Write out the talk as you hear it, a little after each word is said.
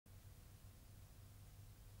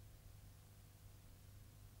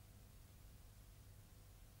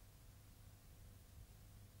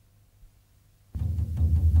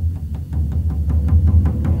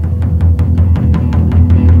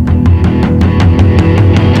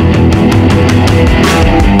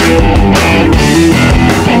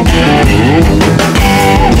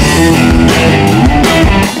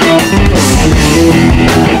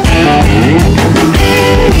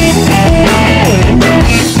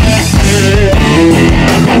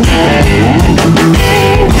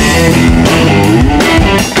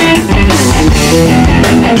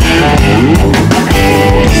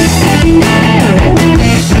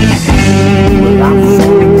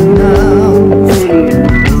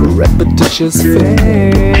suspicious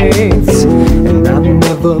face, and I've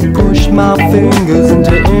never pushed my fingers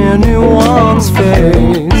into anyone's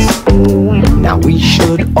face. Now we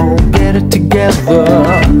should all get it together,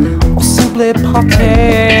 or simply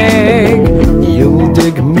partake. You'll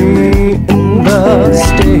dig me in the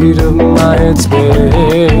state of my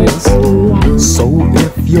headspace. So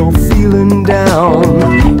if you're feeling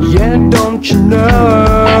down, yeah, don't you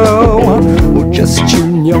know, well, just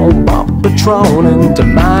tune your Patron into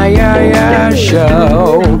my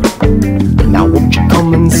show. Now won't you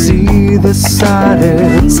come and see the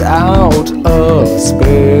science out of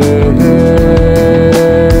space?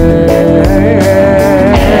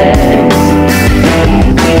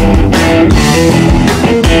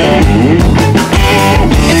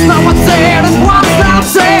 It's not what's said, it's what's not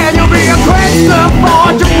said. You'll be a question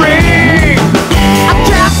for to bring. I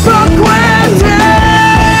can't progress it.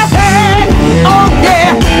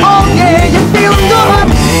 Oh yeah, you're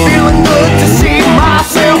feeling good to see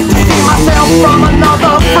myself from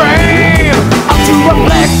another frame. I'm to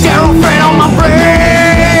reflect and refrain on my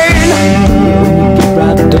brain. Get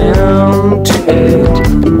right down to it.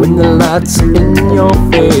 When the lights are in your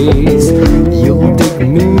face, you'll dig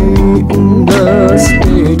me in the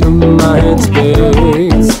state of my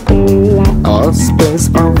headspace. A space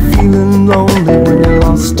of feeling lonely when you're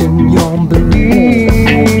lost in your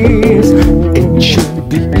beliefs. It should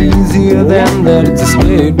be easier than that, it's a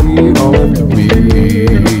state we all have to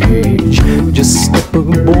reach. Just step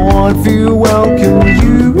aboard, feel welcome,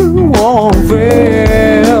 you won't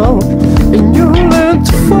fail, and you'll learn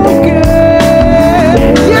to forget.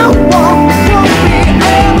 You won't be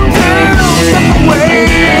able to step away.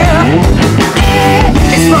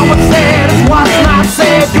 It's not what's said, it's what's not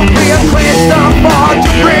said. You'll be a question for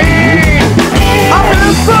to bring. I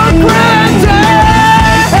live for granted.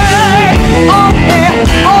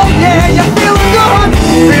 Oh yeah, you're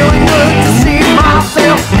feeling good to see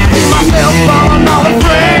myself from another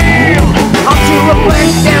frame. I'm too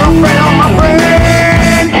reflect and afraid on my brain.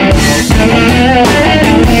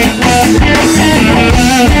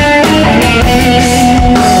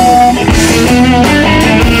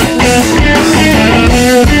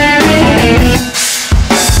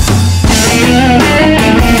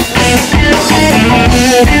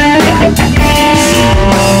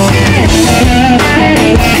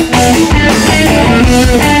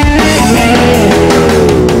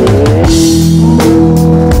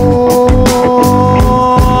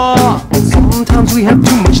 Sometimes we have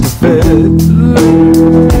too much to face.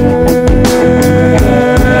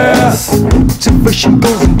 Motivation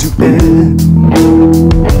goes into it.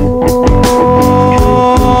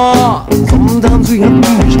 Sometimes we have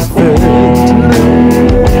too much to face.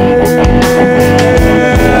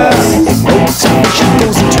 Motivation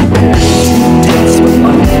goes into it. Intense but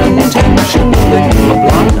unintentionally. A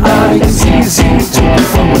blind eye is easy to be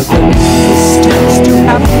from within. This tends to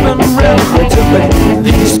happen relatively.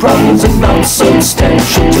 These problems are not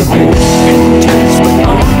substantial to me. Intense but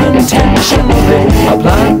unintentionally. A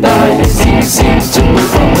blind eye is easy to be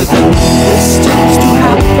from within. This tends to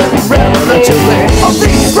happen relatively. All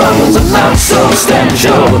these problems are not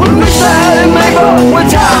substantial. We wish that it may go with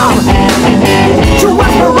time. To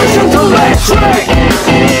aspirations electric.